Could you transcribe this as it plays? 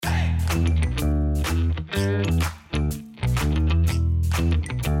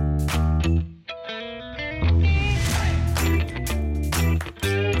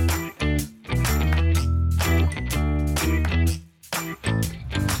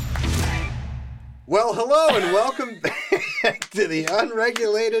Well, hello and welcome back to the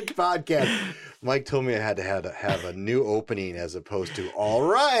Unregulated Podcast. Mike told me I had to have a new opening as opposed to all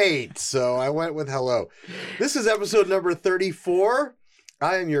right. So I went with hello. This is episode number 34.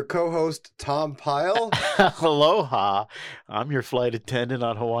 I am your co-host, Tom Pyle. Aloha. I'm your flight attendant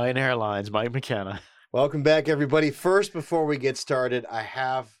on Hawaiian Airlines, Mike McKenna. Welcome back, everybody. First, before we get started, I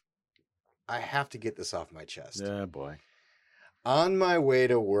have to get this off my chest. Oh, boy. On my way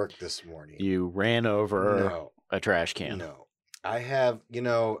to work this morning. You ran over a trash can. No. I have,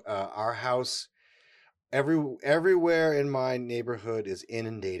 our house, everywhere in my neighborhood is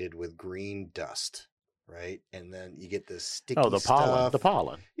inundated with green dust, right? And then you get this sticky stuff. pollen. The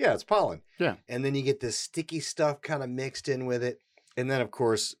pollen. Yeah, it's pollen. Yeah. And then you get this sticky stuff kind of mixed in with it. And then, of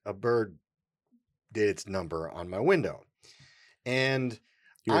course, a bird did its number on my window. And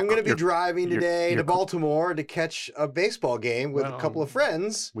I'm going to be driving today to Baltimore to catch a baseball game with a couple of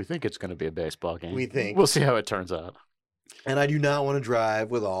friends. We think it's going to be a baseball game. We think. We'll see how it turns out. And I do not want to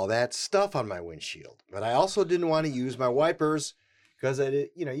drive with all that stuff on my windshield. But I also didn't want to use my wipers because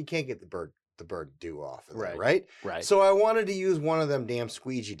you can't get the bird dew off of there, right? Right. So I wanted to use one of them damn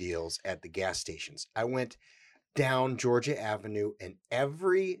squeegee deals at the gas stations. I went down Georgia Avenue and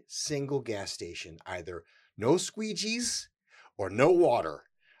every single gas station, either no squeegees or no water.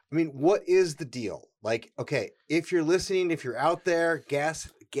 I mean, what is the deal? Like, okay, if you're listening, if you're out there, gas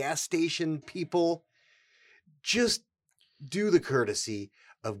station people, just do the courtesy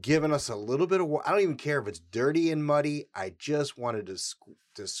of giving us a little bit of water. I don't even care if it's dirty and muddy. I just wanted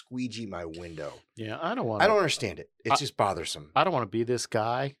to squeegee my window. Yeah, I don't understand it. It's just bothersome. I don't want to be this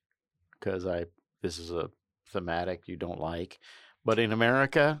guy because this is a thematic you don't like. But in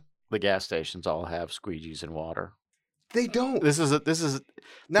America, the gas stations all have squeegees and water. They don't. This is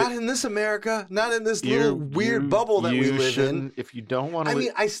not in this America, not in this little weird bubble that we live in. If you don't want to, I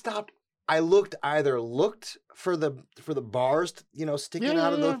mean, I stopped. I looked for the bars, sticking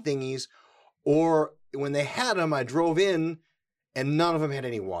out of the thingies, or when they had them, I drove in, and none of them had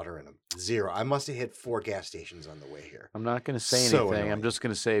any water in them. Zero. I must have hit 4 gas stations on the way here. I'm not going to say anything. Annoying. I'm just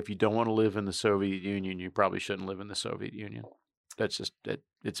going to say if you don't want to live in the Soviet Union, you probably shouldn't live in the Soviet Union. That's just it.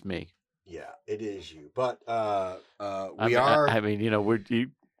 It's me. Yeah, it is you. But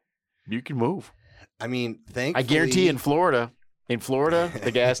you can move. I mean, thankfully, I guarantee in Florida,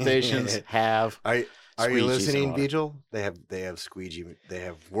 the gas stations have. Are you listening, Beetle? They have squeegee. They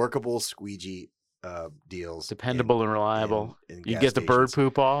have workable squeegee deals. Dependable and reliable. In you get the bird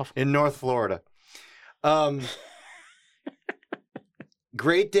poop off in North Florida.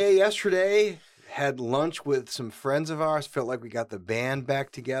 Great day yesterday. Had lunch with some friends of ours. Felt like we got the band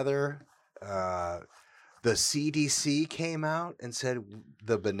back together. The CDC came out and said,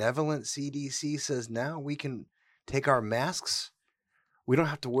 the benevolent CDC says now we can take our masks. We don't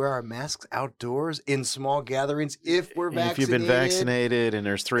have to wear our masks outdoors in small gatherings if we're vaccinated. If you've been vaccinated and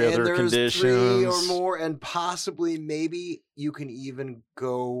there's 3 other conditions. 3 or more, and possibly maybe you can even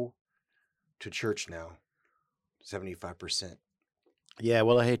go to church now. 75%. Yeah,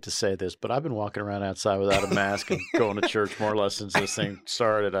 well, I hate to say this, but I've been walking around outside without a mask and going to church more or less since this thing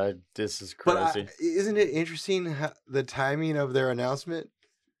started. This is crazy. But isn't it interesting the timing of their announcement?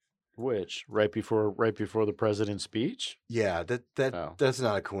 Which right before the president's speech? Yeah, that's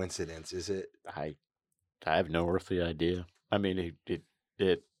not a coincidence, is it? I have no earthly idea. I mean,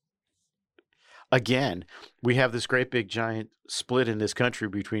 it. Again, we have this great big giant split in this country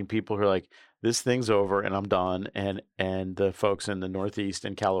between people who are like, this thing's over and I'm done, and the folks in the Northeast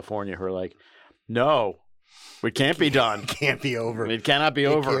and California who are like, no, it can't be done. It can't be over. It cannot be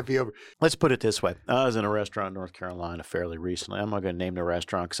over. It can't be over. Let's put it this way. I was in a restaurant in North Carolina fairly recently. I'm not going to name the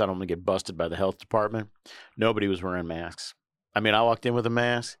restaurant because I don't want to get busted by the health department. Nobody was wearing masks. I mean, I walked in with a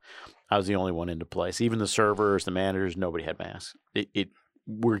mask. I was the only one into place. Even the servers, the managers, nobody had masks.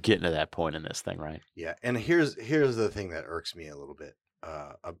 We're getting to that point in this thing, right? Yeah, and here's the thing that irks me a little bit.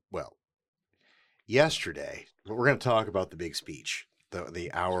 Yesterday, we're going to talk about the big speech, the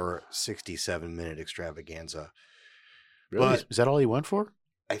hour 67-minute extravaganza. Really? But is that all you went for?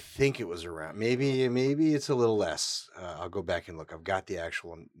 I think it was around. Maybe it's a little less. I'll go back and look. I've got the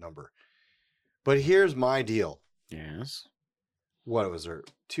actual number. But here's my deal. Yes. What was there?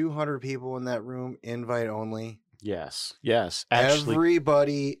 200 people in that room, invite only. Yes. Actually,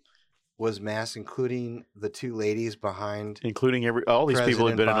 everybody was masked, including the 2 ladies behind. Including all these people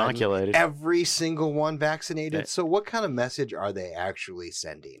have been Biden. Inoculated. Every single one vaccinated. So what kind of message are they actually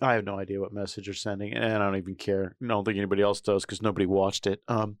sending? I have no idea what message they're sending, and I don't even care. I don't think anybody else does because nobody watched it.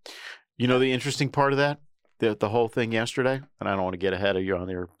 The interesting part of that, the whole thing yesterday, and I don't want to get ahead of you on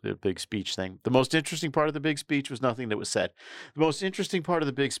the big speech thing. The most interesting part of the big speech was nothing that was said. The most interesting part of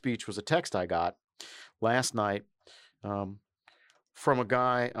the big speech was a text I got last night from a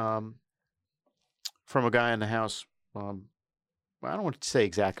guy in the house. I don't want to say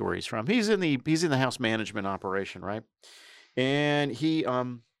exactly where he's from. He's in the house management operation, right? And he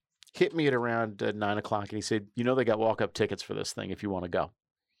hit me at around 9:00, and he said, they got walk-up tickets for this thing if you want to go.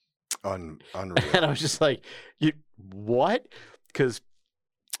 Unreal. And I was just like, what? Because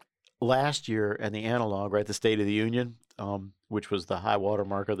last year and the analog, right, the State of the Union, which was the high water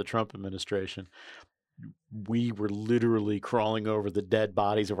mark of the Trump administration, we were literally crawling over the dead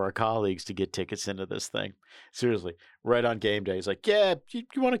bodies of our colleagues to get tickets into this thing. Seriously, right on game day. He's like, yeah, you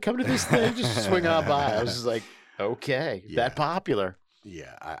want to come to this thing? Just swing on by. I was just like, okay, that popular.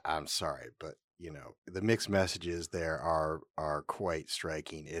 Yeah, I'm sorry, but the mixed messages there are quite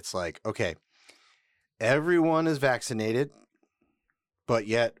striking. It's like, okay, everyone is vaccinated, but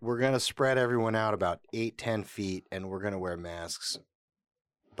yet we're going to spread everyone out about 8-10 feet, and we're going to wear masks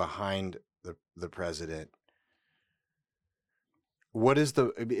behind the president. What is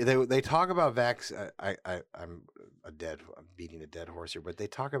they talk about I'm beating a dead horse here, but they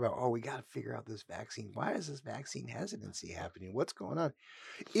talk about, we got to figure out this vaccine. Why is this vaccine hesitancy happening? What's going on?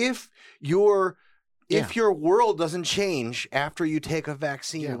 If your world doesn't change after you take a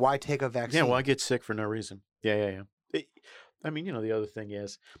vaccine, why take a vaccine? Yeah, why get sick for no reason? Yeah. I mean, the other thing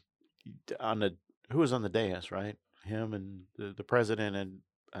is, who was on the dais, right? Him and the president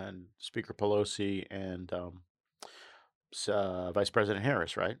and Speaker Pelosi and Vice President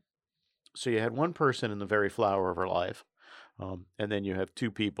Harris, right? So you had one person in the very flower of her life, and then you have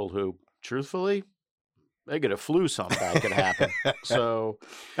two people who, truthfully, they get a flu something bad could happen. So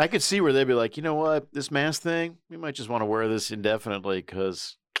I could see where they'd be like, you know what, this mask thing, we might just want to wear this indefinitely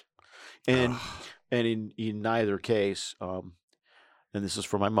because, and in neither case, and this is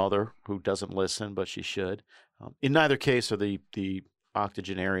for my mother who doesn't listen, but she should. In neither case are the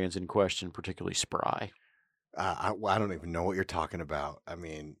octogenarians in question particularly spry. I don't even know what you're talking about. I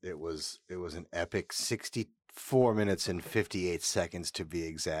mean, it was an epic 64 minutes and 58 seconds to be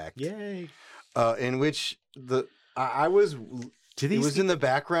exact. Yay! In which I was it was in the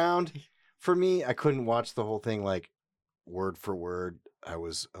background for me. I couldn't watch the whole thing like word for word. I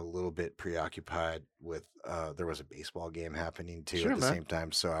was a little bit preoccupied with there was a baseball game happening too at the same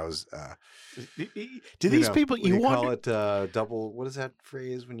time. So I was do these people you call it double, what is that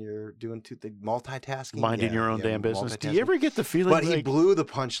phrase when you're doing two things, multitasking? Minding your own damn business. Do you ever get the feeling But he blew the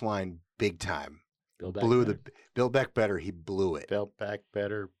punchline big time. Build Back Better, he blew it. Build Back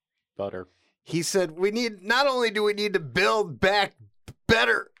Better butter. He said not only do we need to build back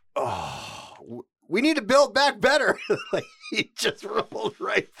better, we need to build back better. Like he just rolled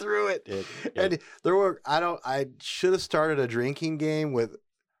right through it. And I should have started a drinking game with,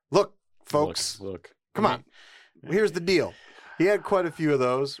 look, folks, look. Come on. Here's the deal. He had quite a few of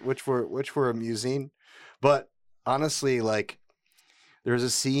those, which were amusing. But honestly, like there's a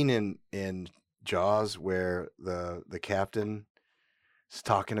scene in Jaws where the captain is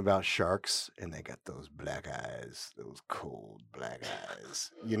talking about sharks, and they got those black eyes, those cold black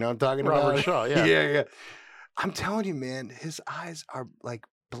eyes. You know what I'm talking about? Robert Shaw, yeah. Yeah. I'm telling you, man, his eyes are like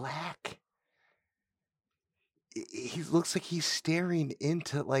black. He looks like he's staring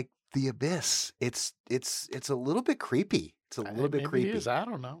into like the abyss. It's a little bit creepy. It's a little bit creepy. It is. I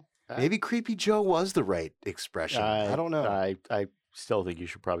don't know. Maybe Creepy Joe was the right expression. I don't know. I still think you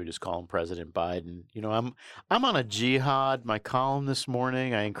should probably just call him President Biden. I'm on a jihad. My column this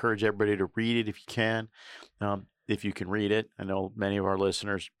morning, I encourage everybody to read it if you can. If you can read it. I know many of our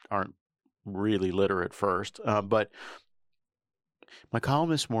listeners aren't really literate first. But my column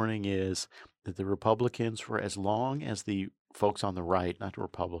this morning is that the Republicans, for as long as the folks on the right, not the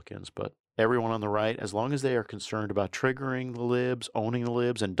Republicans, but everyone on the right, as long as they are concerned about triggering the libs, owning the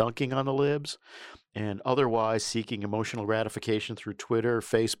libs, and dunking on the libs, and otherwise seeking emotional gratification through Twitter,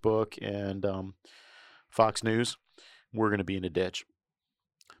 Facebook, and Fox News, we're going to be in a ditch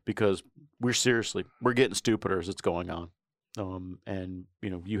because we're getting stupider as it's going on. And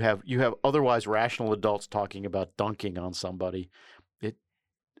you have otherwise rational adults talking about dunking on somebody.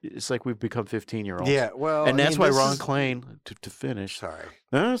 It's like we've become 15-year-olds. Yeah, well, and that's why Ron Klain, to finish. Sorry.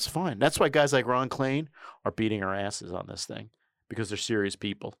 No, that's fine. That's why guys like Ron Klain are beating our asses on this thing because they're serious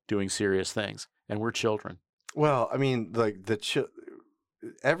people doing serious things, and we're children. Well, I mean, like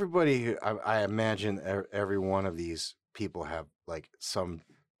everybody, I imagine every one of these people have like some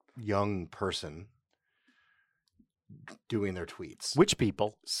young person doing their tweets. Which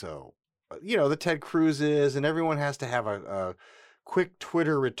people? So, the Ted Cruzes, and everyone has to have a quick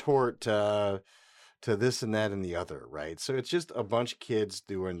Twitter retort to this and that and the other, right? So it's just a bunch of kids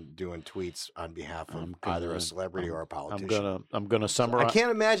doing tweets on behalf of either a celebrity or a politician. I'm gonna So summarize. I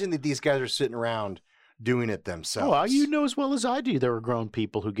can't imagine that these guys are sitting around doing it themselves. Well, you know as well as I do there are grown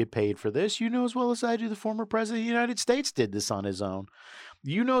people who get paid for this. You know as well as I do the former president of the United States did this on his own.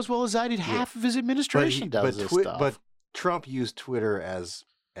 You know as well as I did half of his administration does this stuff. But Trump used Twitter as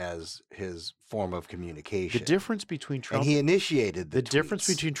his form of communication. The difference between Trump and he initiated the tweets. difference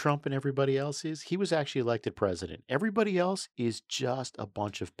between Trump and everybody else is he was actually elected president. Everybody else is just a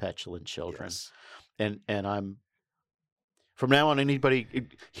bunch of petulant children. Yes. And I'm from now on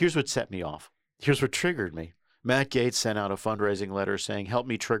here's what set me off. Here's what triggered me. Matt Gaetz sent out a fundraising letter saying, "Help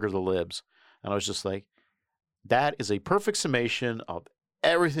me trigger the libs." And I was just like, that is a perfect summation of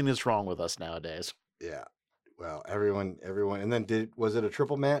everything that's wrong with us nowadays. Yeah. Well, everyone, and then was it a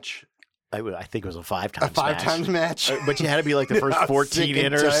triple match? I think it was a 5 times A 5 times match? But you had to be like the first I'm 14 sick and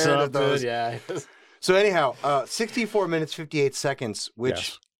in or tired of something. those. Yeah. So anyhow, 64 minutes, 58 seconds,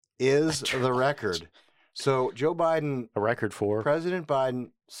 which is the record. So Joe Biden, A record for? President Biden,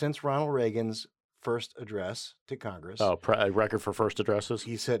 since Ronald Reagan's first address to Congress, A record for first addresses?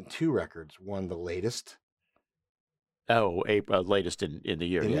 he set 2 records. One, the latest Latest in the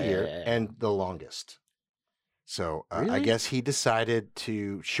year. in the year, Yeah. and the longest. So I Really? guess he decided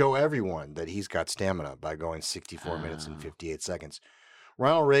to show everyone that he's got stamina by going 64 minutes and Ah. 58 seconds.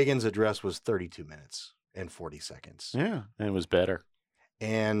 Ronald Reagan's address was 32 minutes and 40 seconds. Yeah, and it was better.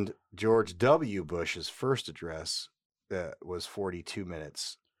 And George W. Bush's first address was 42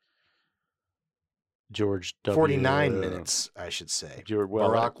 minutes. George W. 49 minutes, I should say.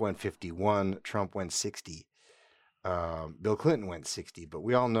 Barack went 51. Trump went 60. Bill Clinton went 60. But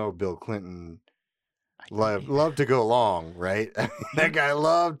we all know Bill Clinton loved to go long, right? That guy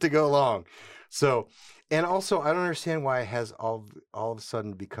loved to go long. So, and also, I don't understand why it has all of a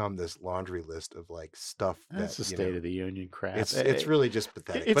sudden become this laundry list of like stuff That's the that, State of the Union crap. It's really just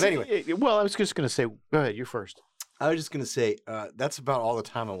pathetic. But anyway, well, I was just going to say, go ahead, you first. I was just going to say that's about all the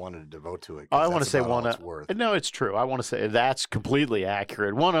time I wanted to devote to it. I want to say one. it's worth. No, it's true. I want to say that's completely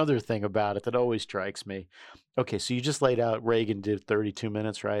accurate. One other thing about it that always strikes me. Okay, so you just laid out Reagan did 32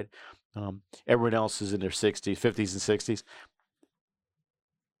 minutes, right? Everyone else is in their 60s, 50s, and 60s.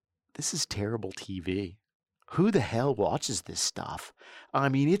 This is terrible TV. Who the hell watches this stuff? I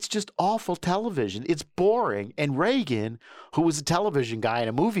mean, it's just awful television. It's boring. And Reagan, who was a television guy and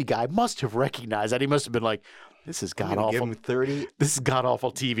a movie guy, must have recognized that. He must have been like, this is god awful. Give him 30. This is god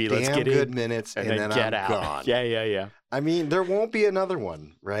awful TV. Let's damn get good in minutes, and and then then get I'm out. gone. Yeah. I mean, there won't be another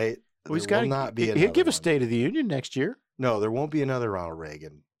one, right? Well, he's There got will not be. He'll another give a one. State of the Union next year. No, there won't be another Ronald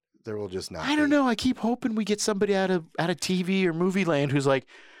Reagan. There will just not. I don't be. know. I keep hoping we get somebody out of TV or movie land who's like,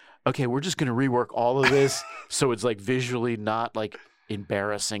 okay, we're just going to rework all of this so it's like visually not like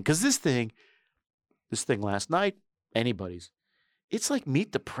embarrassing. Because this thing last night, it's like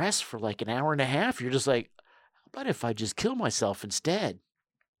Meet the Press for like an hour and a half. You're just like, how about if I just kill myself instead?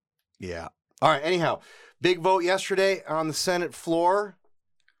 Yeah. All right. Anyhow, big vote yesterday on the Senate floor.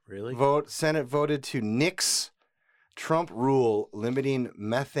 Really? Senate voted to nix Trump rule limiting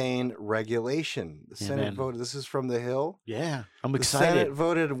methane regulation. The Senate voted. This is from The Hill. Yeah, I'm The excited. Senate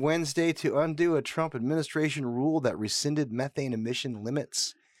voted Wednesday to undo a Trump administration rule that rescinded methane emission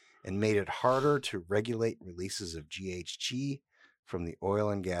limits and made it harder to regulate releases of GHG from the oil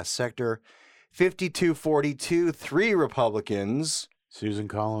and gas sector. 52-42, 3 Republicans, Susan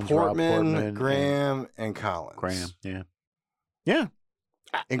Collins, Rob Portman, Graham, and Collins. Graham, yeah.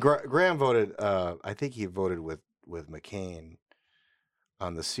 And Graham voted, I think he voted with McCain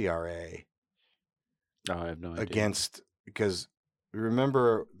on the CRA. Oh, I have no idea. Against, because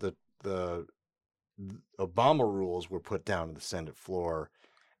remember the Obama rules were put down to the Senate floor,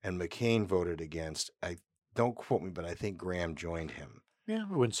 and McCain voted against. Don't quote me, but I think Graham joined him. Yeah, it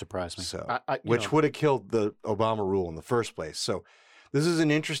wouldn't surprise me. So, which would have killed the Obama rule in the first place. So, this is an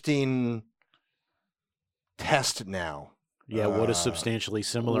interesting test now. Yeah, what is substantially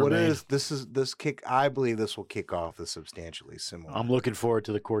similar? I believe this will kick off the substantially similar. I'm looking forward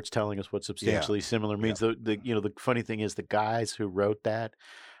to the courts telling us what substantially similar means. The funny thing is the guys who wrote that.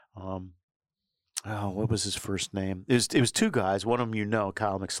 What was his first name? It was 2 guys. One of them,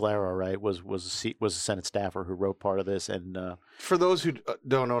 Kyle McSlaro, right? Was a Senate staffer who wrote part of this. And for those who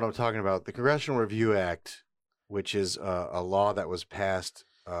don't know what I'm talking about, the Congressional Review Act, which is a law that was passed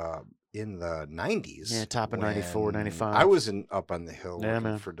in the 90s. Yeah, top of 94, 95. I was up on the Hill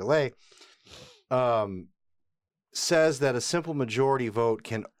working for DeLay. Says that a simple majority vote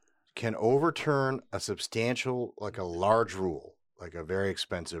can overturn a substantial, like a large rule, like a very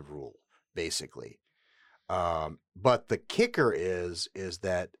expensive rule, basically. But the kicker is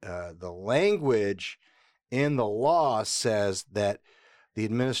that the language in the law says that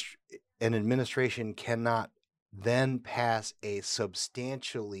an administration cannot then pass a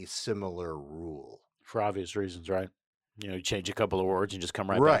substantially similar rule. For obvious reasons, right? You change a couple of words and just come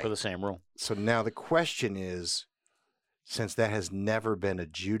right back Right. with the same rule. So now the question is, since that has never been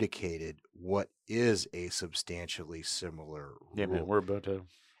adjudicated, what is a substantially similar rule? Yeah, man, we're about to.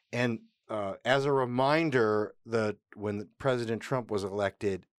 And as a reminder, when President Trump was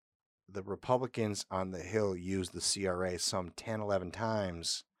elected, the Republicans on the Hill used the CRA some 10, 11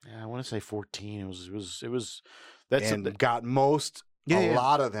 times. Yeah, I want to say 14. It was. That's and got a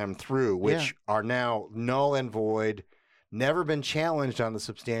lot of them through, which are now null and void, never been challenged on the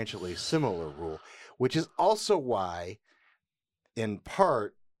substantially similar rule, which is also why, in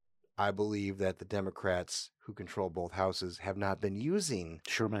part, I believe that the Democrats who control both houses have not been using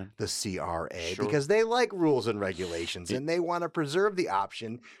Sure, man. the CRA Sure. because they like rules and regulations and they want to preserve the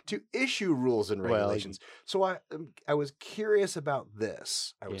option to issue rules and regulations. So I was curious about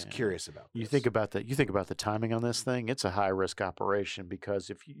this. You think about that. You think about the timing on this thing. It's a high risk operation because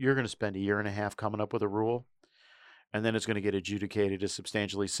if you're going to spend a year and a half coming up with a rule, and then it's going to get adjudicated as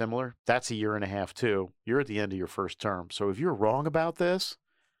substantially similar, that's a year and a half too. You're at the end of your first term. So if you're wrong about this,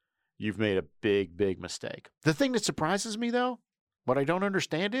 you've made a big, big mistake. The thing that surprises me, though, what I don't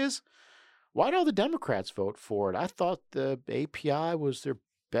understand is, why do all the Democrats vote for it? I thought the API was their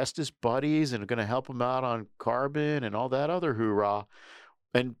bestest buddies and going to help them out on carbon and all that other hoorah.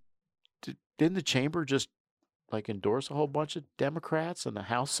 And didn't the chamber just endorse a whole bunch of Democrats on the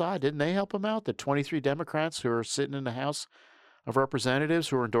House side? Didn't they help them out? The 23 Democrats who are sitting in the House of Representatives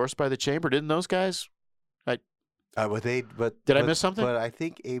who are endorsed by the chamber, didn't those guys? Did I miss something? But I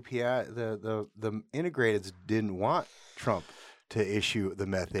think API, the integrateds didn't want Trump to issue the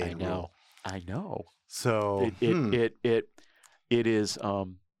methane rule. I know. So it is.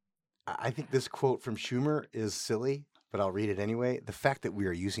 I think this quote from Schumer is silly, but I'll read it anyway. The fact that we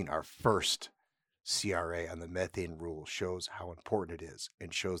are using our first CRA on the methane rule shows how important it is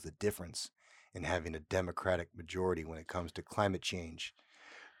and shows the difference in having a Democratic majority when it comes to climate change.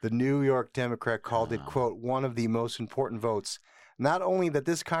 The New York Democrat called it, quote, one of the most important votes, not only that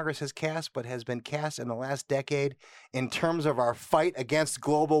this Congress has cast, but has been cast in the last decade in terms of our fight against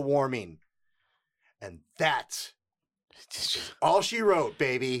global warming. And that's all she wrote,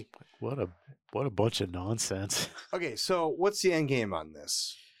 baby. What a bunch of nonsense. Okay, so what's the end game on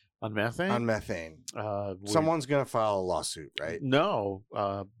this? On methane? On methane. Someone's going to file a lawsuit, right? No.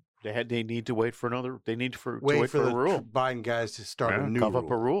 They need to wait for another. They need to wait for the a rule. Biden guys to start a new come rule. Up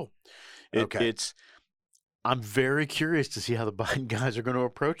a rule. I'm very curious to see how the Biden guys are going to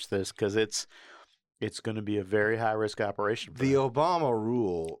approach this because it's going to be a very high risk operation. The Obama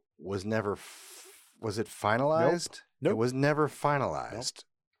rule was never. Was it finalized? Nope. It was never finalized.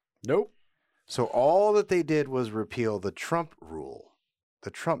 Nope. So all that they did was repeal the Trump rule. The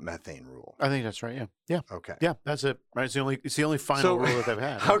Trump methane rule. I think that's right. Yeah. Yeah. Okay. Yeah, that's it. Right. It's the only final rule that they've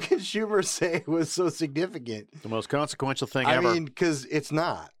had. How can Schumer say it was so significant? The most consequential thing ever. I mean, because it's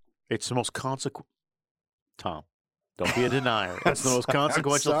not. It's the most consequential. Tom, don't be a denier. It's the most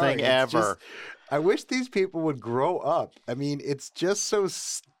consequential thing ever. I wish these people would grow up. I mean, it's just so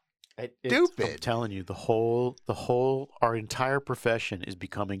stupid. I'm telling you, our entire profession is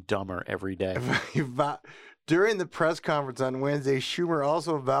becoming dumber every day. During the press conference on Wednesday, Schumer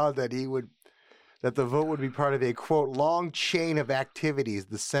also vowed that that the vote would be part of a, quote, long chain of activities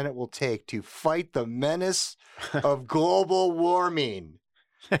the Senate will take to fight the menace of global warming.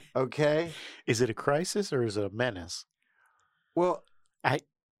 Okay? Is it a crisis or is it a menace? Well,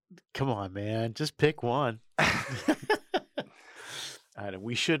 come on, man. Just pick one.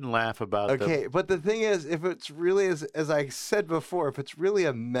 We shouldn't laugh about okay, but the thing is, if it's really, as I said before, if it's really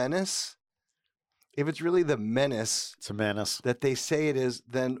a menace, if it's really the menace, it's a menace that they say it is,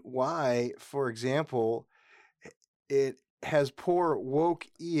 then why, for example, it has poor woke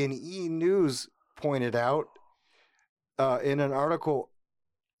E&E News pointed out in an article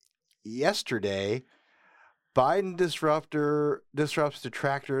yesterday, Biden disrupts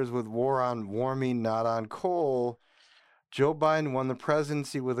detractors with war on warming, not on coal. Joe Biden won the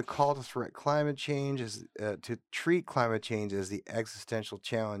presidency with a call to treat climate change as the existential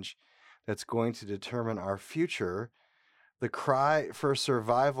challenge that's going to determine our future. The cry for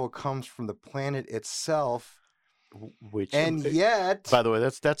survival comes from the planet itself. Yet, by the way,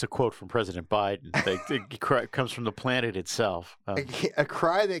 that's a quote from President Biden. It comes from the planet itself. A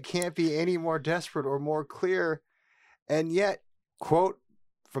cry that can't be any more desperate or more clear. And yet, quote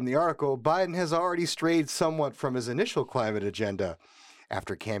from the article, Biden has already strayed somewhat from his initial climate agenda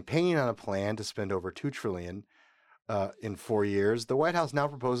After campaigning on a plan to spend over $2 trillion in 4 years, the White House now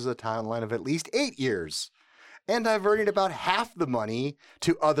proposes a timeline of at least 8 years and diverting about half the money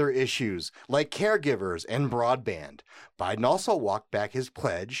to other issues like caregivers and broadband. Biden also walked back his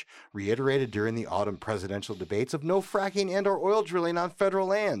pledge, reiterated during the autumn presidential debates, of no fracking and or oil drilling on federal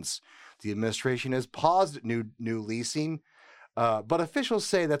lands. The administration has paused new leasing, but officials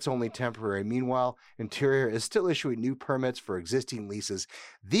say that's only temporary. Meanwhile, Interior is still issuing new permits for existing leases.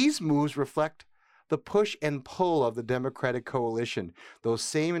 These moves reflect the push and pull of the Democratic coalition. Those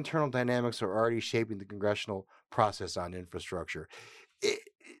same internal dynamics are already shaping the congressional process on infrastructure.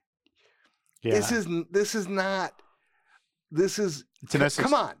 This is not. This is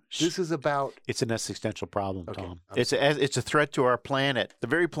come on. This is about. It's an existential problem, Okay, Tom. I'm It's a threat to our planet. The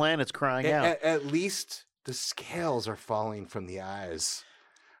very planet's crying out. At least the scales are falling from the eyes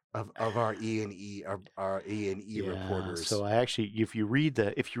of our E&E reporters. So I actually, if you read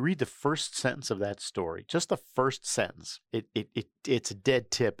the first sentence of that story, just the first sentence, it's a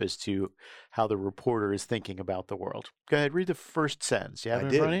dead tip as to how the reporter is thinking about the world. Go ahead, read the first sentence. You have I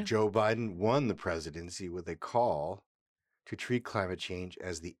it in front of did. you? Joe Biden won the presidency with a call to treat climate change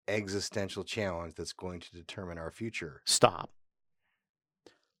as the existential challenge that's going to determine our future. Stop.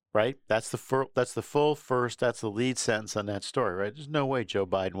 Right? That's the full first. That's the lead sentence on that story, right? There's no way Joe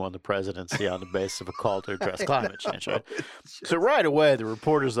Biden won the presidency on the basis of a call to address climate change, right? So right away, the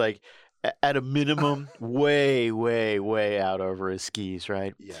reporter's like, at a minimum, way, way, way out over his skis,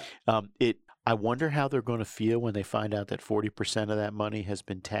 right? Yeah. I wonder how they're going to feel when they find out that 40% of that money has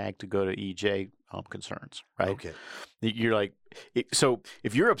been tagged to go to EJ concerns, right? Okay. You're like, so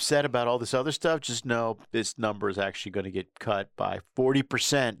if you're upset about all this other stuff, just know this number is actually going to get cut by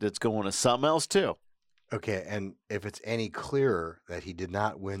 40%. That's going to something else too. Okay. And if it's any clearer that he did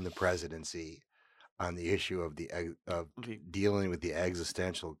not win the presidency on the issue of dealing with the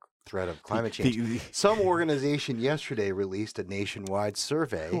existential threat of climate change, some organization yesterday released a nationwide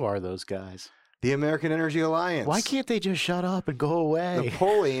survey. Who are those guys? The American Energy Alliance. Why can't they just shut up and go away? The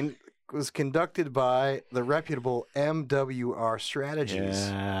polling was conducted by the reputable MWR Strategies.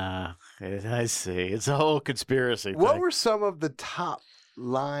 Yeah, I see. It's a whole conspiracy What thing. were some of the top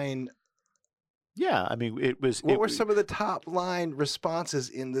line? Yeah, I mean, What were some of the top line responses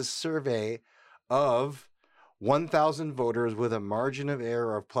in this survey of 1,000 voters with a margin of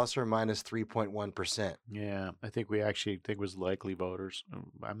error of plus or minus 3.1%? Yeah, I think we actually think it was likely voters.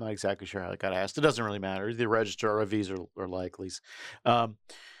 I'm not exactly sure how it got asked. It doesn't really matter. Either register or these or likelies.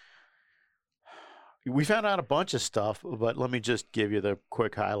 We found out a bunch of stuff, but let me just give you the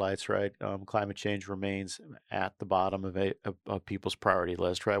quick highlights, right? Climate change remains at the bottom of people's priority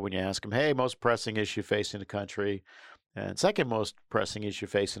list, right? When you ask them, hey, most pressing issue facing the country, and second most pressing issue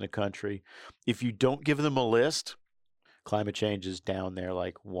facing the country, if you don't give them a list, climate change is down there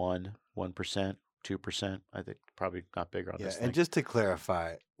like 1%, 2%. I think probably not bigger on this thing. And just to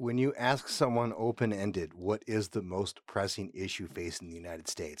clarify, when you ask someone open-ended, what is the most pressing issue facing the United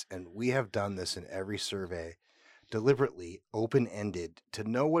States? And we have done this in every survey, deliberately open-ended, to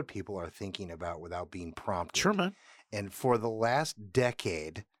know what people are thinking about without being prompted. Sure, man. And for the last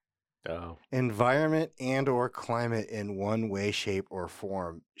decade, environment and or climate in one way, shape, or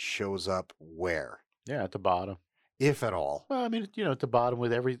form shows up where? Yeah, at the bottom. If at all. Well, I mean, at the bottom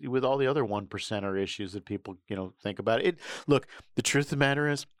with all the other 1% issues that people, think about it. Look, the truth of the matter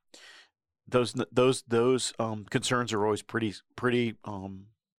is, those concerns are always pretty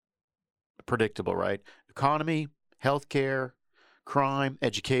predictable, right? Economy, healthcare, crime,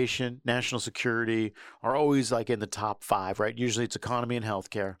 education, national security are always like in the top 5, right? Usually it's economy and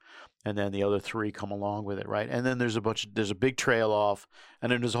healthcare, and then the other 3 come along with it, right? And then there's a big trail off,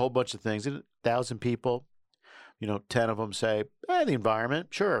 and then there's a whole bunch of things. 1,000 people. 10 of them say, the environment,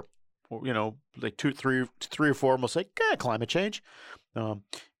 sure. Or, like 2, 3 or 4 of them will say, climate change.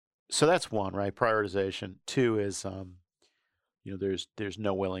 So that's one, right? Prioritization. 2 is, there's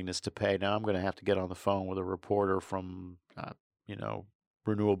no willingness to pay. Now I'm going to have to get on the phone with a reporter from,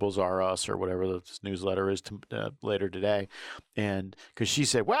 Renewables Are Us or whatever this newsletter is later today, and because she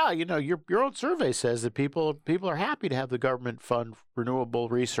said, "Well, your own survey says that people are happy to have the government fund renewable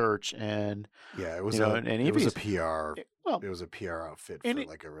research," and it was it was a PR. Well, it was a PR outfit for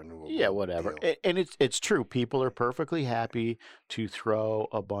like a renewable. Yeah, whatever. Deal. And it's true. People are perfectly happy to throw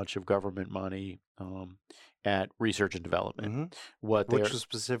a bunch of government money at research and development. Mm-hmm. Which was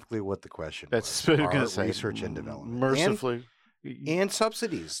specifically what the question was. That's what I was going to say. Research and development. Mercifully. And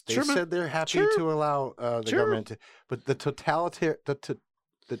subsidies. They said they're happy to allow the government to, but the totality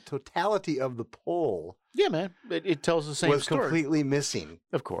of the poll, yeah, man, it tells the same was story. Completely missing,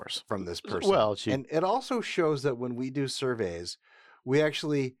 of course, from this person. Well, and it also shows that when we do surveys, we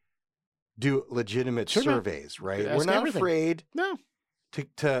actually do legitimate Sure, man. surveys, right? Ask We're not everything. afraid No.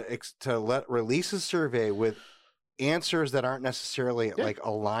 to let release a survey with answers that aren't necessarily Yeah. like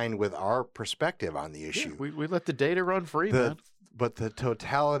aligned with our perspective on the Yeah, issue. we let the data run free, man. But the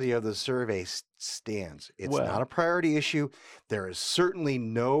totality of the survey stands. It's Well- not a priority issue. There is certainly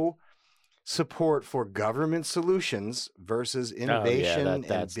no support for government solutions versus innovation and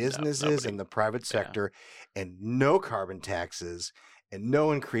that's- no, businesses nobody- in the private sector, and no carbon taxes and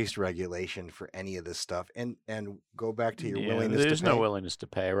no increased regulation for any of this stuff. And go back to your willingness There's to pay. no willingness to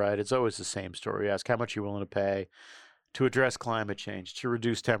pay, right? It's always the same story. You ask how much you're willing to pay to address climate change, to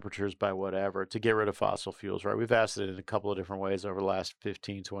reduce temperatures by whatever, to get rid of fossil fuels, right? We've asked it in a couple of different ways over the last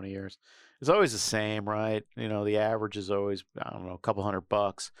 15, 20 years. It's always the same, right? The average is always, I don't know, a couple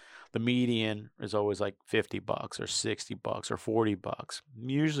 $100. The median is always like $50 or $60 or $40,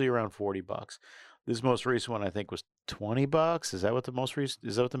 usually around $40. This most recent one I think was $20. Is that what the most recent?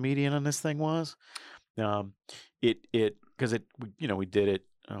 Is that what the median on this thing was? We did it.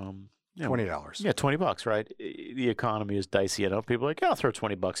 $20. Yeah, $20, right? The economy is dicey enough. People are like, I'll throw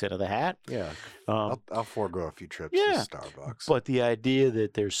 $20 into the hat. Yeah, I'll forego a few trips yeah, to Starbucks. But the idea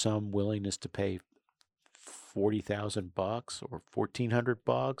that there's some willingness to pay $40,000 or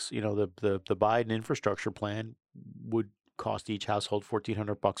 $1,400, the Biden infrastructure plan would cost each household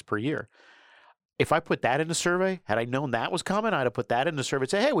 $1,400 per year. If I put that in the survey, had I known that was coming, I'd have put that in the survey and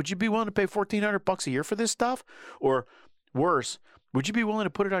say, hey, would you be willing to pay $1,400 a year for this stuff? Or worse, would you be willing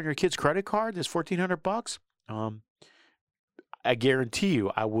to put it on your kid's credit card, this $1,400? I guarantee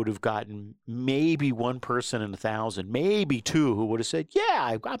you I would have gotten maybe one person in 1,000, maybe two who would have said,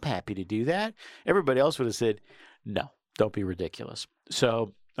 yeah, I'm happy to do that. Everybody else would have said, no, don't be ridiculous.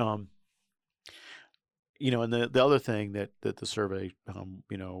 So, and the other thing that the survey,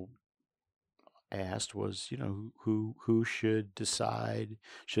 asked was, who should decide?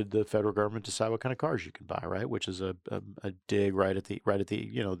 Should the federal government decide what kind of cars you can buy, right? Which is a dig right at the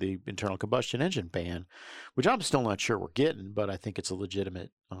the internal combustion engine ban, which I'm still not sure we're getting, but I think it's a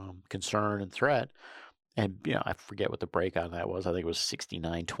legitimate concern and threat. And I forget what the break on that was. I think it was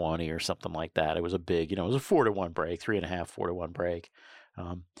 69-20 or something like that. It was a big, it was a 4-to-1 break, 3.5, 4-to-1 break.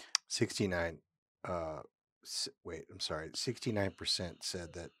 69. Wait, I'm sorry. 69%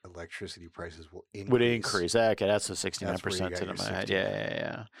 said that electricity prices will increase. Would increase. Okay, that's a 69% to my head.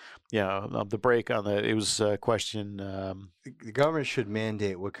 Yeah. The break on it was a question. The government should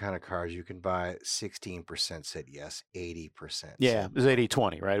mandate what kind of cars you can buy. 16% said yes. 80%. Yeah, it was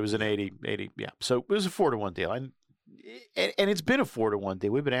 80-20, right? It was an 80. Yeah. So it was a 4-to-1 deal. And it's been a 4-to-1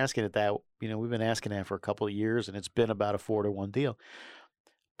 deal. We've been asking it that. We've been asking that for a couple of years, and it's been about a 4-to-1 deal.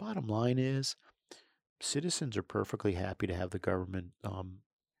 Bottom line is, citizens are perfectly happy to have the government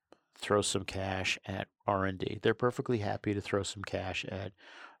throw some cash at R&D. They're perfectly happy to throw some cash at,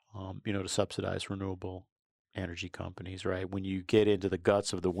 to subsidize renewable energy companies, right? When you get into the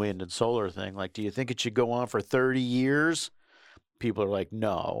guts of the wind and solar thing, like, do you think it should go on for 30 years? People are like,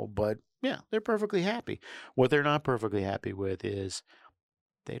 no, but yeah, they're perfectly happy. What they're not perfectly happy with is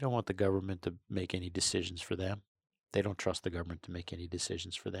they don't want the government to make any decisions for them. They don't trust the government to make any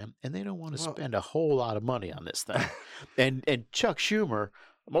decisions for them, and they don't want to spend a whole lot of money on this thing. and Chuck Schumer,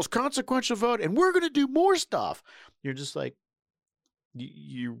 the most consequential vote, and we're going to do more stuff. You're just like,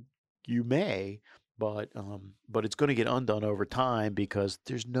 you may, but it's going to get undone over time because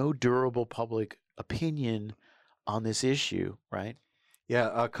there's no durable public opinion on this issue, right? Yeah,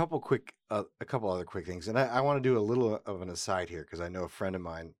 a couple other quick things, and I want to do a little of an aside here because I know a friend of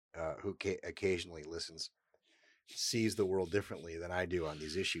mine who occasionally listens sees the world differently than I do on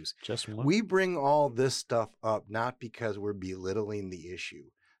these issues. Just one. We bring all this stuff up not because we're belittling the issue,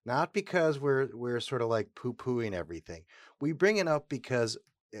 not because we're sort of like poo-pooing everything. We bring it up because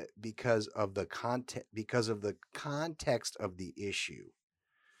of the context of the issue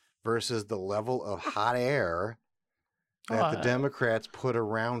versus the level of hot air that the Democrats put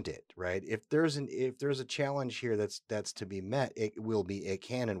around it, right? If there's a challenge here that's to be met, it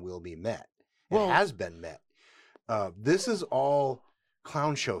can and will be met. It has been met. This is all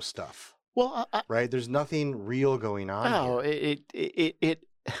clown show stuff. Well, right? There's nothing real going on here.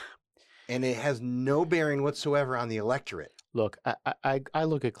 And it has no bearing whatsoever on the electorate. Look, I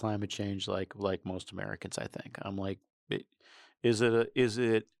look at climate change like most Americans. I think I'm like, is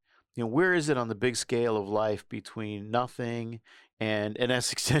it where is it on the big scale of life between nothing and an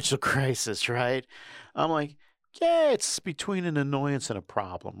existential crisis, right? I'm like, yeah, it's between an annoyance and a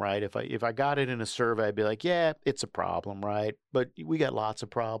problem, right? If I got it in a survey, I'd be like, yeah, it's a problem, right? But we got lots of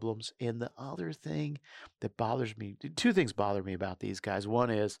problems. And the other thing that bothers me, two things bother me about these guys. One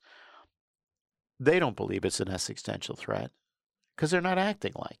is they don't believe it's an existential threat. because they're not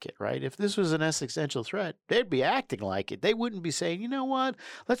acting like it, right? If this was an existential threat, they'd be acting like it. They wouldn't be saying, you know what,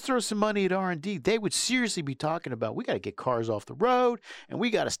 let's throw some money at R&D. They would seriously be talking about, we got to get cars off the road, and we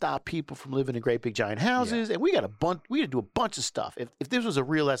got to stop people from living in great big giant houses, and we got to do a bunch of stuff. If this was a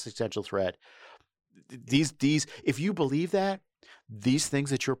real existential threat, these if you believe that, these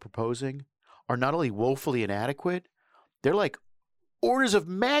things that you're proposing are not only woefully inadequate, they're like orders of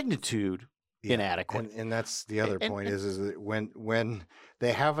magnitude inadequate. And that's the other point is that when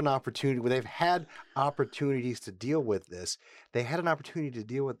they have an opportunity, when they've had opportunities to deal with this, they had an opportunity to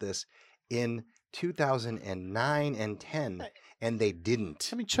deal with this in 2009 and 10, and they didn't.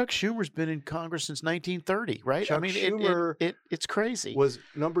 I mean, Chuck Schumer's been in Congress since 1930, right? Chuck Schumer it's crazy. Was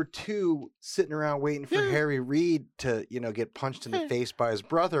number 2 sitting around waiting for Harry Reid to, get punched in the face by his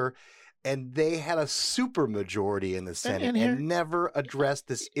brother. And they had a super majority in the Senate and never addressed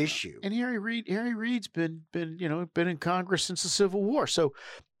this issue. And Harry Reid's been in Congress since the Civil War. So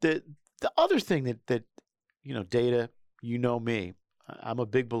the other thing that data, me, I'm a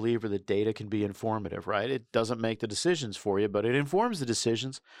big believer that data can be informative, right? It doesn't make the decisions for you, but it informs the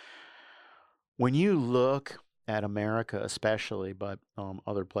decisions. When you look at America, especially, but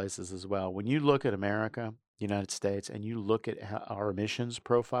other places as well, when you look at America, United States, and you look at our emissions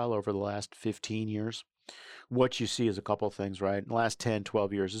profile over the last 15 years, what you see is a couple of things, right? In the last 10,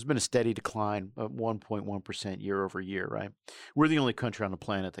 12 years, there's been a steady decline of 1.1% year over year, right? We're the only country on the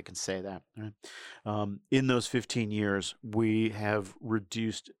planet that can say that, right? In those 15 years, we have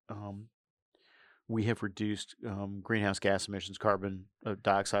reduced greenhouse gas emissions, carbon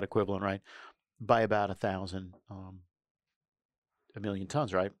dioxide equivalent, right, by about 1 million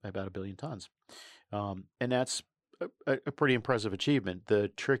tons, right? By about 1 billion tons. And that's a pretty impressive achievement. The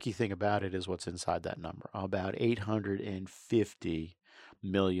tricky thing about it is what's inside that number. About 850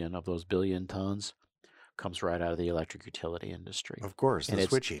 million of those billion tons comes right out of the electric utility industry. Of course, the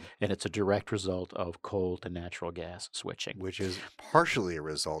switching. And it's a direct result of coal to natural gas switching. Which is partially a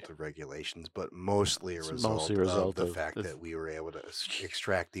result of regulations, but mostly a result of the fact that we were able to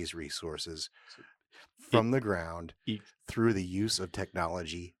extract these resources from the ground through the use of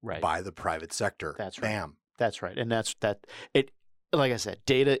technology by the private sector. That's right. Bam. That's right. And like I said,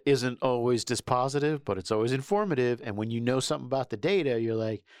 data isn't always dispositive, but it's always informative. And when you know something about the data, you're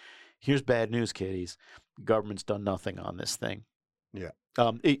like, here's bad news, kiddies. Government's done nothing on this thing. Yeah.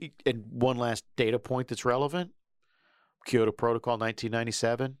 And one last data point that's relevant, Kyoto Protocol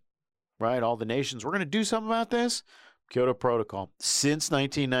 1997, right? All the nations, we're going to do something about this. Kyoto Protocol. Since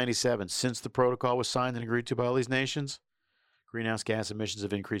 1997, since the protocol was signed and agreed to by all these nations, greenhouse gas emissions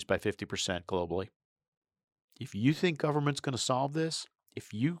have increased by 50% globally. If you think government's going to solve this,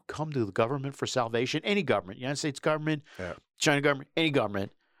 if you come to the government for salvation, any government, United States government, China government, any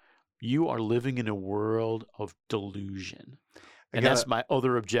government, you are living in a world of delusion. And that's my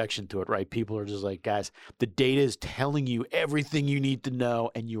other objection to it, right? People are just like, guys, the data is telling you everything you need to know,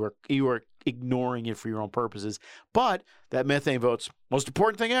 and you are ignoring it for your own purposes. But that methane vote's most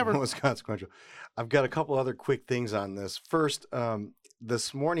important thing ever. Most consequential. I've got a couple other quick things on this. First,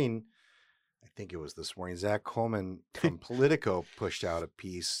 this morning, I think it was this morning, Zach Coleman from Politico pushed out a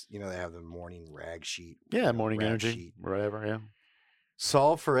piece. They have the morning rag sheet. Yeah, morning energy, sheet. Whatever, yeah.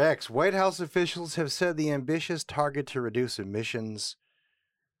 Solve for X. White House officials have said the ambitious target to reduce emissions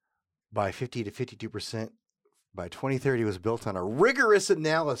by 50 to 52% by 2030 was built on a rigorous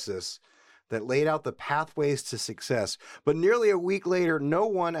analysis that laid out the pathways to success. But nearly a week later, no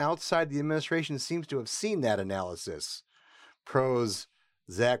one outside the administration seems to have seen that analysis. Pros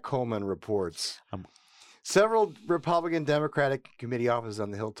Zach Coleman reports. Several Republican Democratic committee offices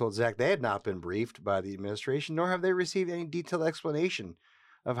on the Hill told Zach they had not been briefed by the administration, nor have they received any detailed explanation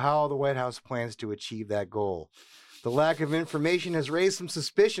of how the White House plans to achieve that goal. The lack of information has raised some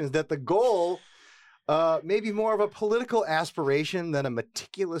suspicions that the goal may be more of a political aspiration than a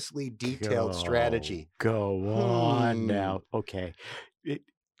meticulously detailed strategy. Go on now. Okay.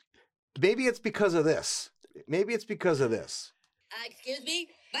 Maybe it's because of this. Excuse me?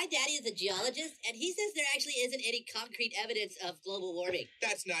 My daddy is a geologist, and he says there actually isn't any concrete evidence of global warming.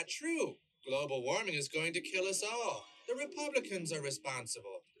 That's not true. Global warming is going to kill us all. The Republicans are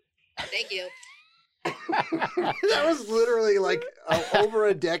responsible. Thank you. That was literally like over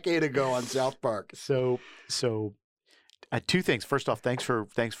a decade ago on South Park. So two things. First off, thanks for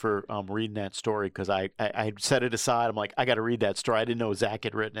reading that story, because I set it aside. I'm like, I got to read that story. I didn't know Zach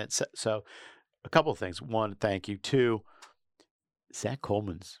had written it. So a couple of things. One, thank you. Two, Zach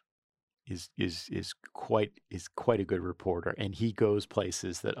Coleman's is quite a good reporter, and he goes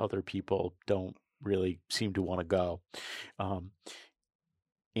places that other people don't really seem to want to go.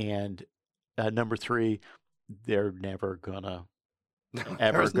 And number three, they're never gonna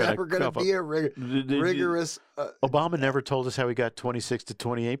ever There's going never going to be a rigorous. Obama never told us how he got 26 to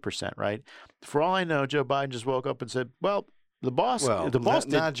 28%, right? For all I know, Joe Biden just woke up and said, "Well, the boss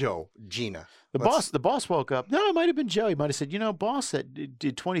not Joe, Gina. The boss woke up. No, it might have been Joe. He might have said, boss said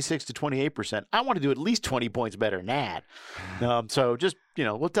did 26 to 28%. I want to do at least 20 points better than that. So just,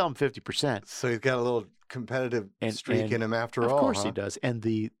 we'll tell him 50%. So he's got a little competitive streak in him after all. Of course he does. And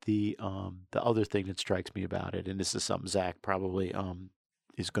the other thing that strikes me about it, and this is something Zach probably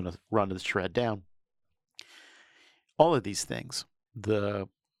is going to run to the shred down. All of these things, the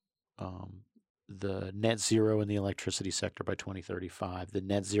net zero in the electricity sector by 2035, the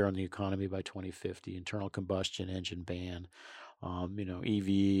net zero in the economy by 2050, internal combustion engine ban,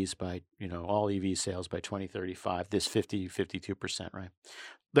 EVs by, all EV sales by 2035, this 52%, right?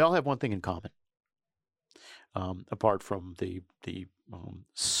 They all have one thing in common, apart from the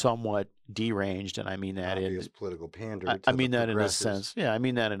somewhat deranged, and I mean that obvious political pander. I mean that in a sense. Yeah, I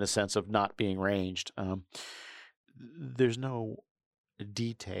mean that in a sense of not being ranged. There's no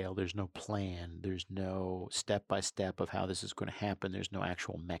detail, there's no plan, there's no step-by-step of how this is going to happen. There's no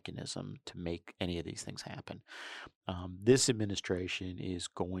actual mechanism to make any of these things happen. This administration is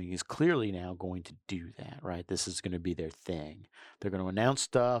clearly now going to do that, right? This is going to be their thing. They're going to announce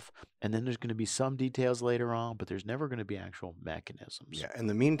stuff, and then there's going to be some details later on, but there's never going to be actual mechanisms. Yeah. In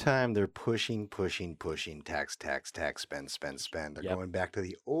the meantime, they're pushing, tax, spend. They're going back to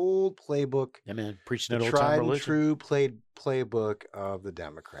the old playbook. Yeah, man, preaching that old time tried religion. And true playbook of the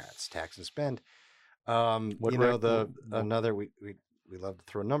Democrats, tax and spend. Another we love to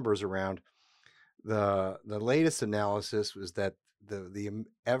throw numbers around. The latest analysis was that the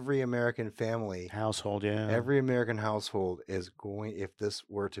every American family household, every American household is going, if this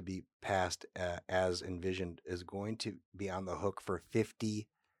were to be passed as envisioned, is going to be on the hook for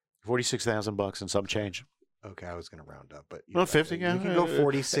 $46,000 and some change. Okay, I was going to round up, but 50. You can go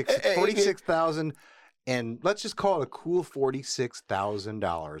 46,000. And let's just call it a cool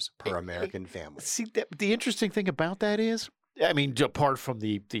 $46,000 per American family. See, the interesting thing about that is, I mean, apart from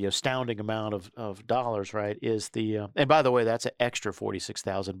the astounding amount of dollars, right, is and by the way, that's an extra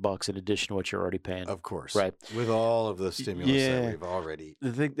 $46,000 in addition to what you're already paying. Of course. Right. With all of the stimulus that we've already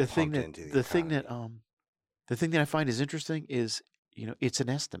the thing that I find is interesting is, it's an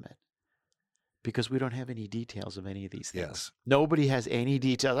estimate. Because we don't have any details of any of these things. Yes. Nobody has any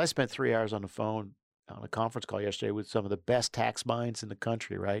details. I spent 3 hours on the phone on a conference call yesterday with some of the best tax minds in the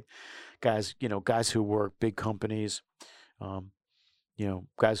country, right? Guys who work big companies,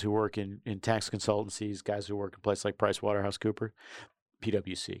 guys who work in tax consultancies, guys who work in places like PricewaterhouseCoopers,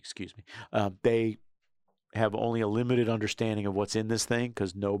 PwC, excuse me. They have only a limited understanding of what's in this thing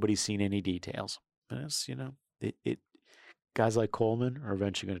because nobody's seen any details. And it's, guys like Coleman are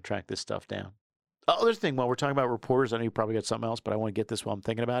eventually going to track this stuff down. Other thing, while we're talking about reporters, I know you probably got something else, but I want to get this while I'm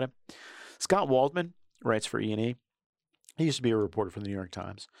thinking about it. Scott Waldman writes for E&E. He used to be a reporter for the New York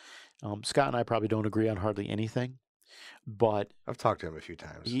Times. Scott and I probably don't agree on hardly anything, but I've talked to him a few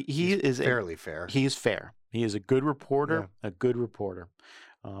times. He is fairly fair. He is fair. He is a good reporter. Yeah. A good reporter.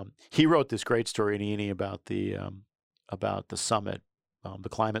 He wrote this great story in E&E about the summit, the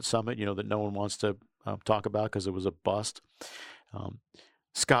climate summit. That no one wants to talk about because it was a bust.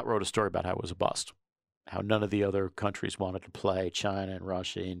 Scott wrote a story about how it was a bust, how none of the other countries wanted to play, China and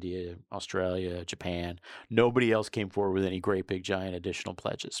Russia, India, Australia, Japan. Nobody else came forward with any great big giant additional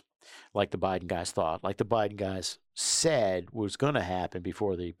pledges like the Biden guys thought, like the Biden guys said was going to happen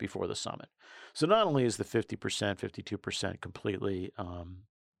before the summit. So not only is the 50%, 52% completely,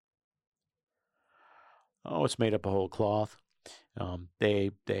 it's made up of whole cloth.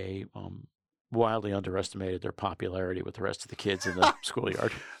 They wildly underestimated their popularity with the rest of the kids in the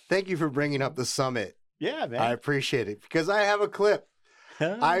schoolyard. Thank you for bringing up the summit. Yeah, man. I appreciate it because I have a clip.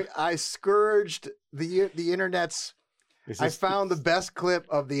 I scourged the internets. I found the best clip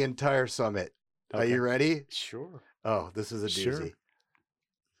of the entire summit. Okay. Are you ready? Sure. Oh, this is a doozy. Sure.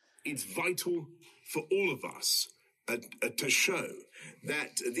 It's vital for all of us to show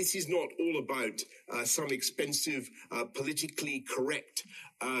that this is not all about some expensive, politically correct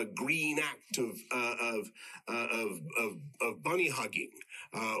green act of bunny hugging,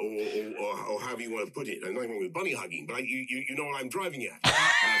 or however you want to put it. I'm not even with bunny hugging, but you know what I'm driving at,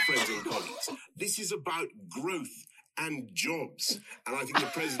 friends and colleagues. This is about growth and jobs. And I think the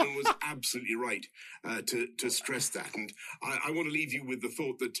president was absolutely right to stress that. And I want to leave you with the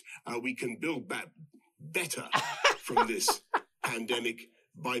thought that we can build back better from this pandemic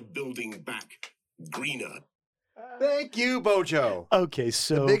by building back greener. Thank you, Bojo. Okay,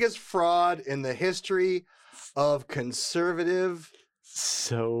 so the biggest fraud in the history of conservative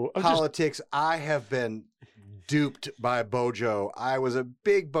politics. I have been duped by Bojo. I was a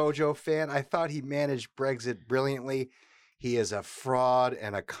big Bojo fan. I thought he managed Brexit brilliantly. He is a fraud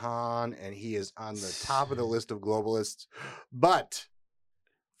and a con, and he is on the top of the list of globalists. But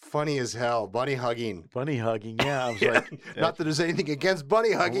funny as hell, bunny hugging. Bunny hugging, yeah. I was like, Not that there's anything against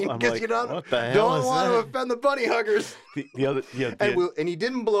bunny hugging, I'm because like, you don't what the hell is want to that? offend the bunny huggers. the other, yeah, And he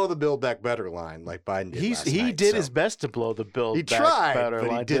didn't blow the Build Back Better line like Biden did last he night, did so. his best to blow the Build He Back tried, Better but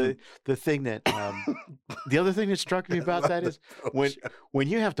he line. didn't. The thing that the other thing that struck me about that is when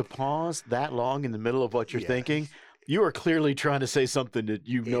you have to pause that long in the middle of what you're thinking, you are clearly trying to say something that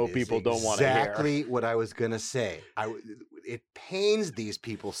people don't want to hear. Exactly what I was going to say. It pains these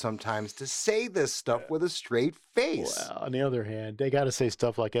people sometimes to say this stuff with a straight face. Well, on the other hand, they got to say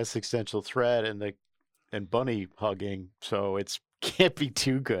stuff like existential threat and bunny hugging, so it can't be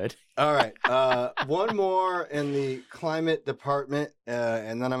too good. All right. One more in the climate department,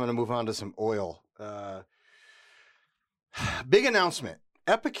 and then I'm going to move on to some oil. Big announcement.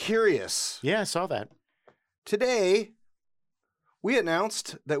 Epicurious. Yeah, I saw that. Today, we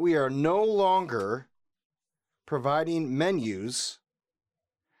announced that we are no longer providing menus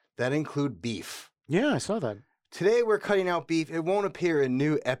that include beef. Yeah, I saw that. Today, we're cutting out beef. It won't appear in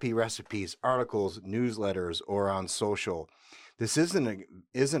new Epi recipes, articles, newsletters, or on social. This isn't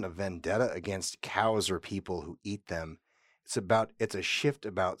a vendetta against cows or people who eat them. It's a shift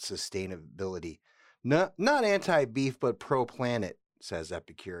about sustainability. Not anti-beef, but pro-planet, says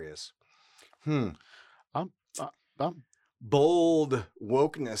Epicurious. Bold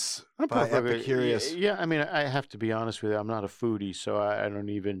wokeness by Epicurious. Yeah, I mean, I have to be honest with you. I'm not a foodie, so I don't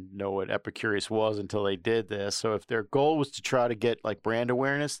even know what Epicurious was until they did this. So if their goal was to try to get like brand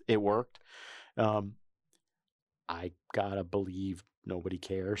awareness, it worked. I gotta believe nobody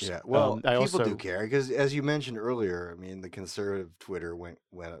cares. Yeah, well, I people also do care because, as you mentioned earlier, I mean, the conservative Twitter went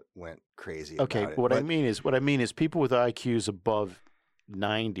crazy. Okay, about it. what I mean is people with IQs above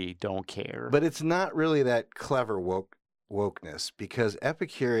 90 don't care. But it's not really that clever wokeness, because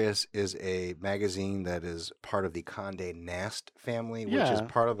Epicurious is a magazine that is part of the Condé Nast family, which is Yeah.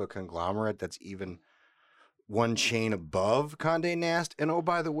 part of a conglomerate that's even one chain above Condé Nast. And oh,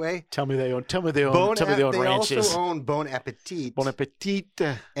 by the way, tell me they own they ranches. also own Bon Appetit. Bon appetit.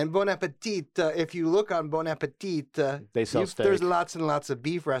 And Bon Appetit, if you look on Bon Appetit, They sell steak. there's lots and lots of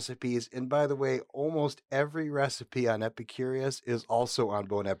beef recipes. And by the way, almost every recipe on Epicurious is also on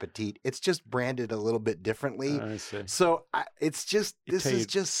Bon Appetit. It's just branded a little bit differently. I see. So this tell is you-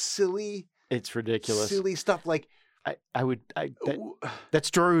 just silly, It's ridiculous. silly stuff. Like, that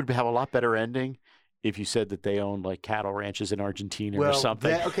story would have a lot better ending if you said that they own like cattle ranches in Argentina or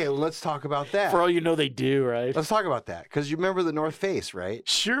something. Let's talk about that. For all you know, they do, right? Let's talk about that, because you remember the North Face, right?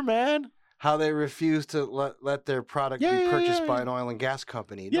 Sure, man. How they refused to let their product be purchased by an oil and gas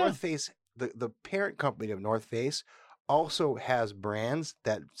company. Yeah. North Face, the parent company of North Face, also has brands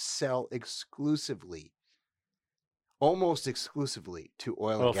that sell almost exclusively to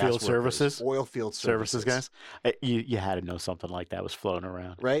oil and gas Oilfield workers. services? Oilfield Services guys. You had to know something like that was floating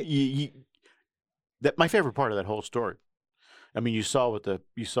around, Right? That my favorite part of that whole story. I mean, you saw what the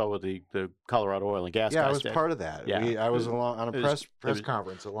Colorado oil and gas Yeah, guys I was did. part of that. Yeah. I was along on a it was- press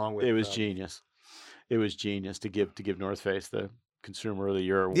conference along with. It was genius. It was genius to give North Face the Consumer of the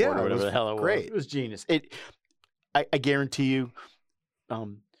Year award Yeah, or it whatever was the hell it was. great. It was genius. I guarantee you,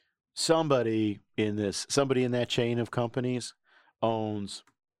 somebody in that chain of companies owns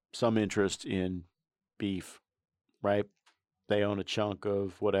some interest in beef, right? They own a chunk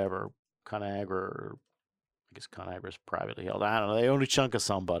of whatever, ConAgra, or I guess ConAgra is privately held. I don't know. They own a chunk of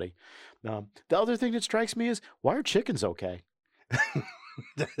somebody. The other thing that strikes me is, why are chickens okay?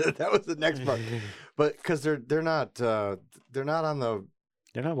 That was the next part, but because they're not on the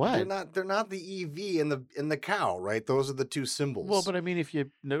They're not what? they're not the EV and the cow, right? Those are the two symbols. Well, but I mean, if you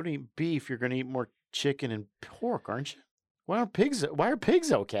don't eat beef, you're going to eat more chicken and pork, aren't you? Why are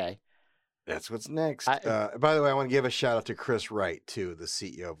pigs okay? that's what's next. I- By the way, I want to give a shout out to Chris Wright too, the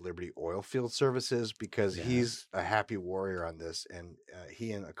CEO of Liberty Oilfield Services, because Yeah. he's a happy warrior on this, and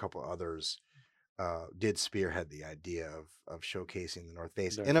he and a couple others did spearhead the idea of showcasing the North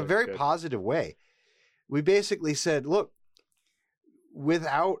Face in a very Good. positive way. We basically said, look,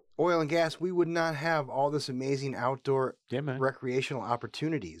 without oil and gas, we would not have all this amazing outdoor Yeah, man. recreational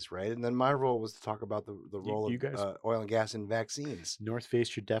opportunities, right? And then my role was to talk about the role you of guys- oil and gas in vaccines. North Face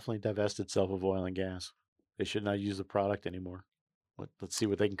should definitely divest itself of oil and gas. They should not use the product anymore. Let's see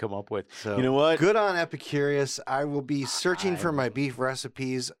what they can come up with. So You know what? Good on Epicurious. I will be searching for my beef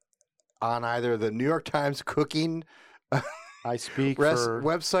recipes on either the New York Times cooking I speak for.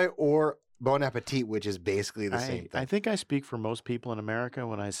 website or Bon Appetit, which is basically the same thing. I think I speak for most people in America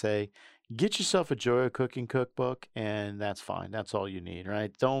when I say Get yourself a Joy of Cooking cookbook, and that's fine. That's all you need,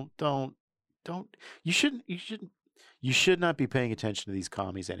 right? Don't. You shouldn't. You should not be paying attention to these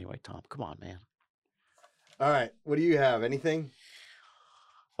commies anyway, Tom. Come on, man. All right. What do you have? Anything?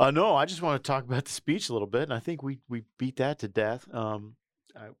 No, I just want to talk about the speech a little bit, and I think we beat that to death.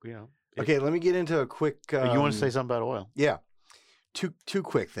 Okay, let me get into a quick. You want to say something about oil? Yeah. Two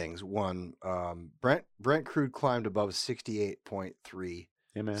quick things. One, Brent crude climbed above 68.3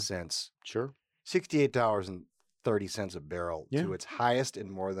 Yeah, cents. Sure. $68.30 a barrel Yeah. to its highest in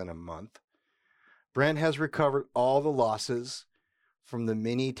more than a month. Brent has recovered all the losses from the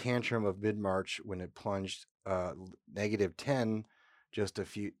mini tantrum of mid-March when it plunged negative 10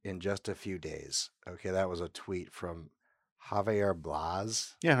 in just a few days. Okay, that was a tweet from Javier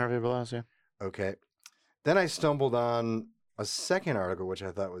Blas. Yeah, Harvey Blas, yeah. Okay. Then I stumbled on a second article, which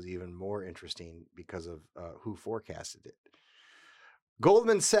I thought was even more interesting because of who forecasted it.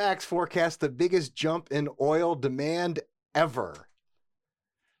 Goldman Sachs forecast the biggest jump in oil demand ever.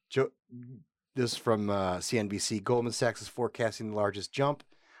 This from CNBC. Goldman Sachs is forecasting the largest jump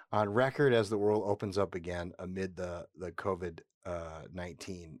on record as the world opens up again amid the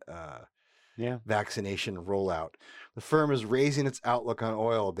COVID-19 vaccination rollout. The firm is raising its outlook on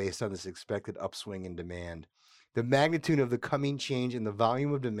oil based on this expected upswing in demand. The magnitude of the coming change in the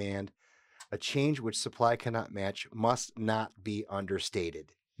volume of demand, a change which supply cannot match, must not be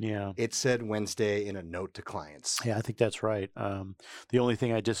understated. Yeah. It said Wednesday in a note to clients. Yeah, I think that's right. The only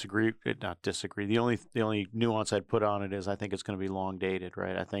thing I not disagree. The only nuance I'd put on it is I think it's going to be long dated,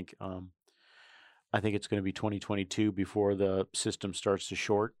 right? I think it's going to be 2022 before the system starts to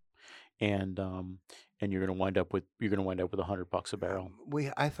short, and you're going to wind up with $100 a barrel.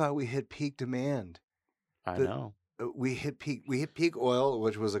 I thought we hit peak demand. I know. We hit peak oil,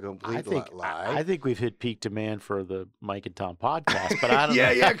 which was a complete lie. I think we've hit peak demand for the Mike and Tom podcast, but I don't know.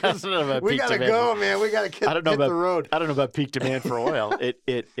 Yeah, because we gotta go, man. We gotta hit the road. I don't know about peak demand for oil.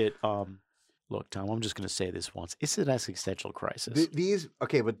 Look, Tom, I'm just going to say this once. It's an existential crisis.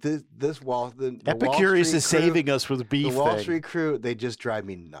 Epicurus is saving us with beef. The Wall Street crew, they just drive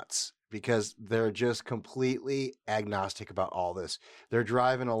me nuts because they're just completely agnostic about all this. They're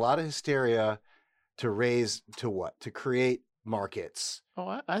driving a lot of hysteria to create markets.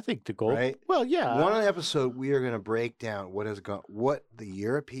 Oh, I think the goal. Right? Well, yeah. One episode, we are going to break down what the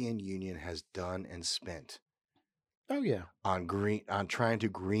European Union has done and spent. Oh yeah. On trying to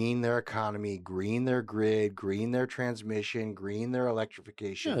green their economy, green their grid, green their transmission, green their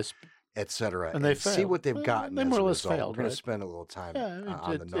electrification, etc. And they see what they've gotten. They more or less failed. We're going to spend a little time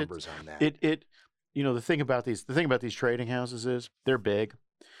on the numbers on that. The thing about these trading houses is they're big,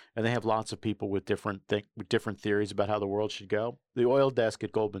 and they have lots of people with different theories about how the world should go. The oil desk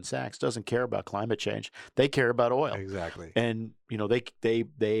at Goldman Sachs doesn't care about climate change; they care about oil. Exactly. And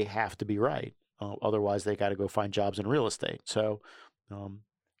they have to be right. Otherwise, they got to go find jobs in real estate. So,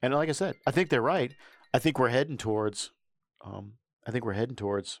 and like I said, I think they're right. I think we're heading towards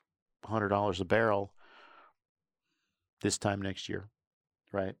 $100 a barrel this time next year,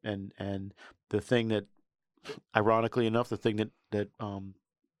 right? And the thing that, ironically enough, that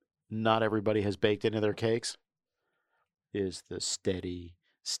not everybody has baked into their cakes is the steady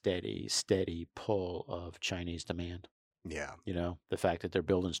pull of Chinese demand. Yeah. The fact that they're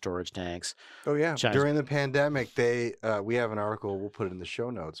building storage tanks. Oh, yeah. During the pandemic, we have an article, we'll put it in the show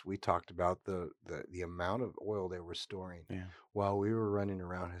notes. We talked about the amount of oil they were storing while we were running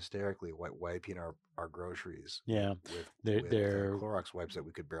around hysterically wiping our groceries. Yeah. With Clorox wipes that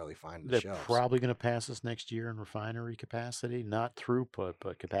we could barely find on the shelves. They're probably going to pass us next year in refinery capacity, not throughput,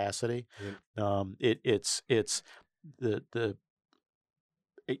 but capacity.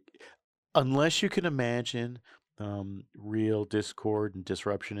 Unless you can imagine real discord and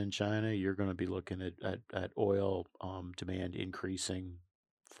disruption in China, you're going to be looking at oil demand increasing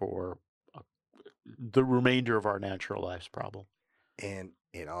for the remainder of our natural life's problem. And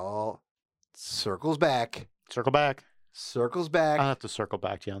it all circles back. Circle back. I'll have to circle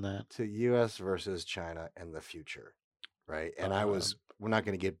back to you on that. To U.S. versus China and the future, right? And we're not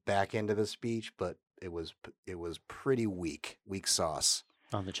going to get back into the speech, but it was pretty weak sauce.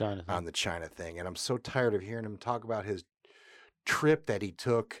 On the China thing. And I'm so tired of hearing him talk about his trip that he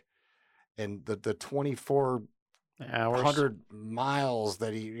took and the 2,400 miles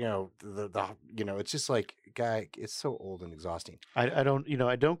that he, it's just like, guy, it's so old and exhausting. I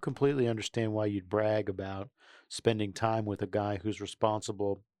don't completely understand why you'd brag about spending time with a guy who's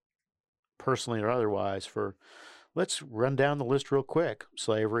responsible, personally or otherwise, for, let's run down the list real quick: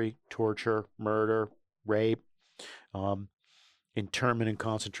 slavery, torture, murder, rape, internment and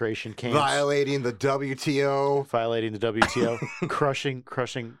concentration camps, Violating the WTO. violating the WTO,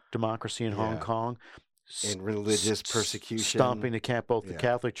 crushing democracy in Hong Yeah. Kong, And religious persecution. stomping both the Yeah.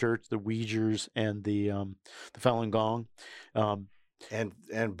 Catholic Church, the Uyghurs, and the Falun Gong,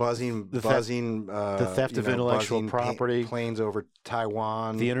 And buzzing, The theft of intellectual buzzing property. planes over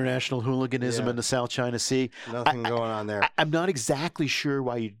Taiwan. the international hooliganism Yeah. in the South China Sea. Nothing going on there. I'm not exactly sure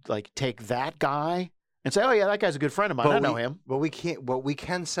why you take that guy and say, "Oh yeah, that guy's a good friend of mine. I know him." But we can't. But we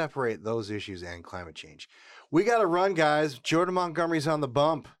can separate those issues and climate change. We got to run, guys. Jordan Montgomery's on the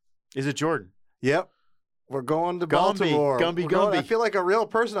bump. Is it Jordan? Yep. We're going to Gumby, Baltimore. Gumby, We're going- I Gumby. feel like a real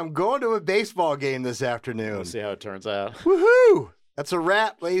person. I'm going to a baseball game this afternoon. We'll see how it turns out. Woohoo! That's a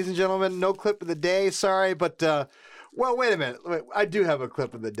wrap, ladies and gentlemen. No clip of the day. Sorry, but well, wait a minute. I do have a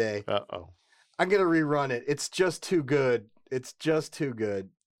clip of the day. Uh-oh. I'm gonna rerun it. It's just too good. It's just too good.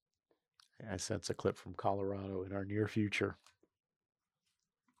 I sense a clip from Colorado in our near future.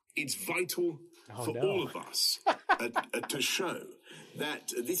 It's vital Oh, for no. all of us to show that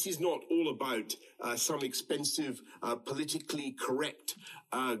this is not all about some expensive, politically correct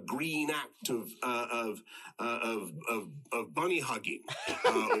green act of bunny hugging,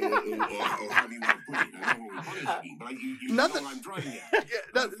 or how do you want to put it? I don't know, bunny hugging, but you know Nothing- what I'm driving at.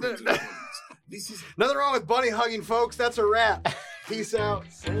 no- Friends and colleagues. This is Nothing wrong with bunny hugging, folks. That's a wrap. Peace out.